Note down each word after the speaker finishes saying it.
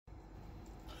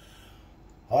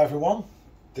Hi everyone,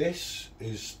 this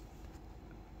is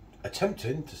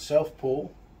attempting to self-pour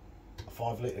a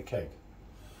 5 litre keg.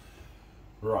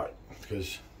 Right,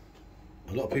 because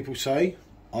a lot of people say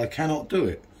I cannot do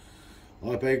it.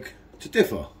 I beg to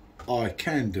differ, I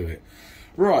can do it.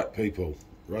 Right people,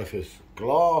 Rothaus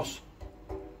glass,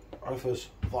 Rothaus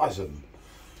Weizen.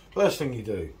 First thing you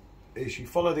do is you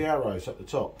follow the arrows at the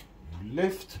top. You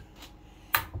lift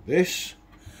this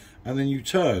and then you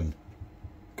turn.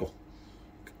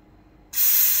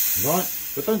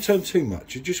 Right, but don't turn too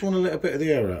much. You just want to let a bit of the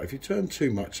air out. If you turn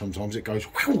too much, sometimes it goes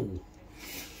whew.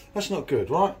 That's not good,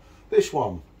 right? This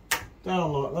one,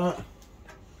 down like that,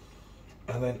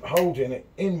 and then holding it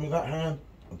in with that hand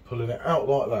and pulling it out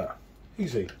like that.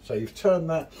 Easy. So you've turned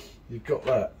that, you've got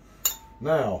that.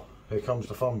 Now, here comes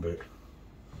the fun bit.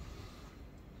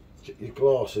 Get your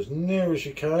glass as near as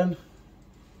you can,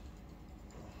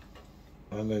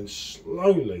 and then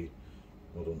slowly,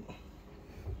 hold on.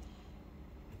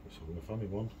 A funny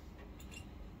one.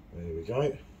 There we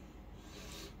go.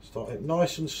 Start it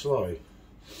nice and slow.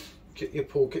 Get your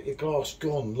pour, get your glass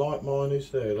gone like mine is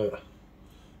there, look.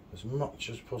 As much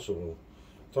as possible.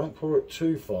 Don't pour it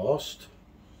too fast,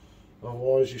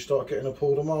 otherwise you start getting a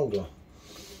pour to moulder.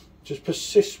 Just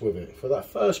persist with it for that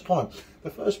first pint. The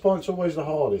first pint's always the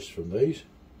hardest from these.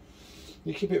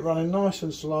 You keep it running nice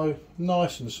and slow,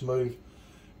 nice and smooth,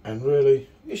 and really,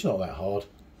 it's not that hard.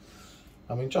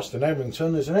 I mean, Justin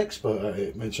Edrington is an expert at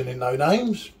it, mentioning no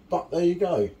names, but there you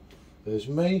go. There's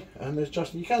me and there's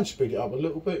Justin. You can speed it up a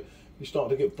little bit. You start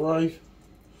to get brave,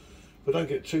 but don't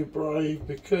get too brave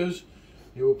because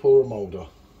you will pour a moulder.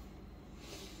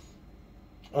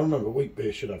 I remember wheat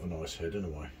beer should have a nice head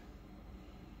anyway.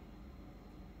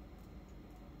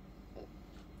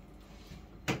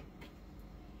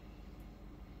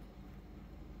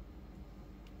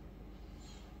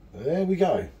 There we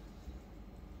go.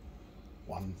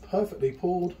 One perfectly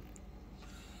poured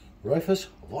Rothaus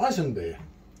Weizen beer.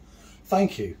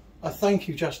 Thank you. I thank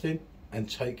you, Justin, and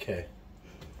take care.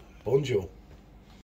 Bonjour.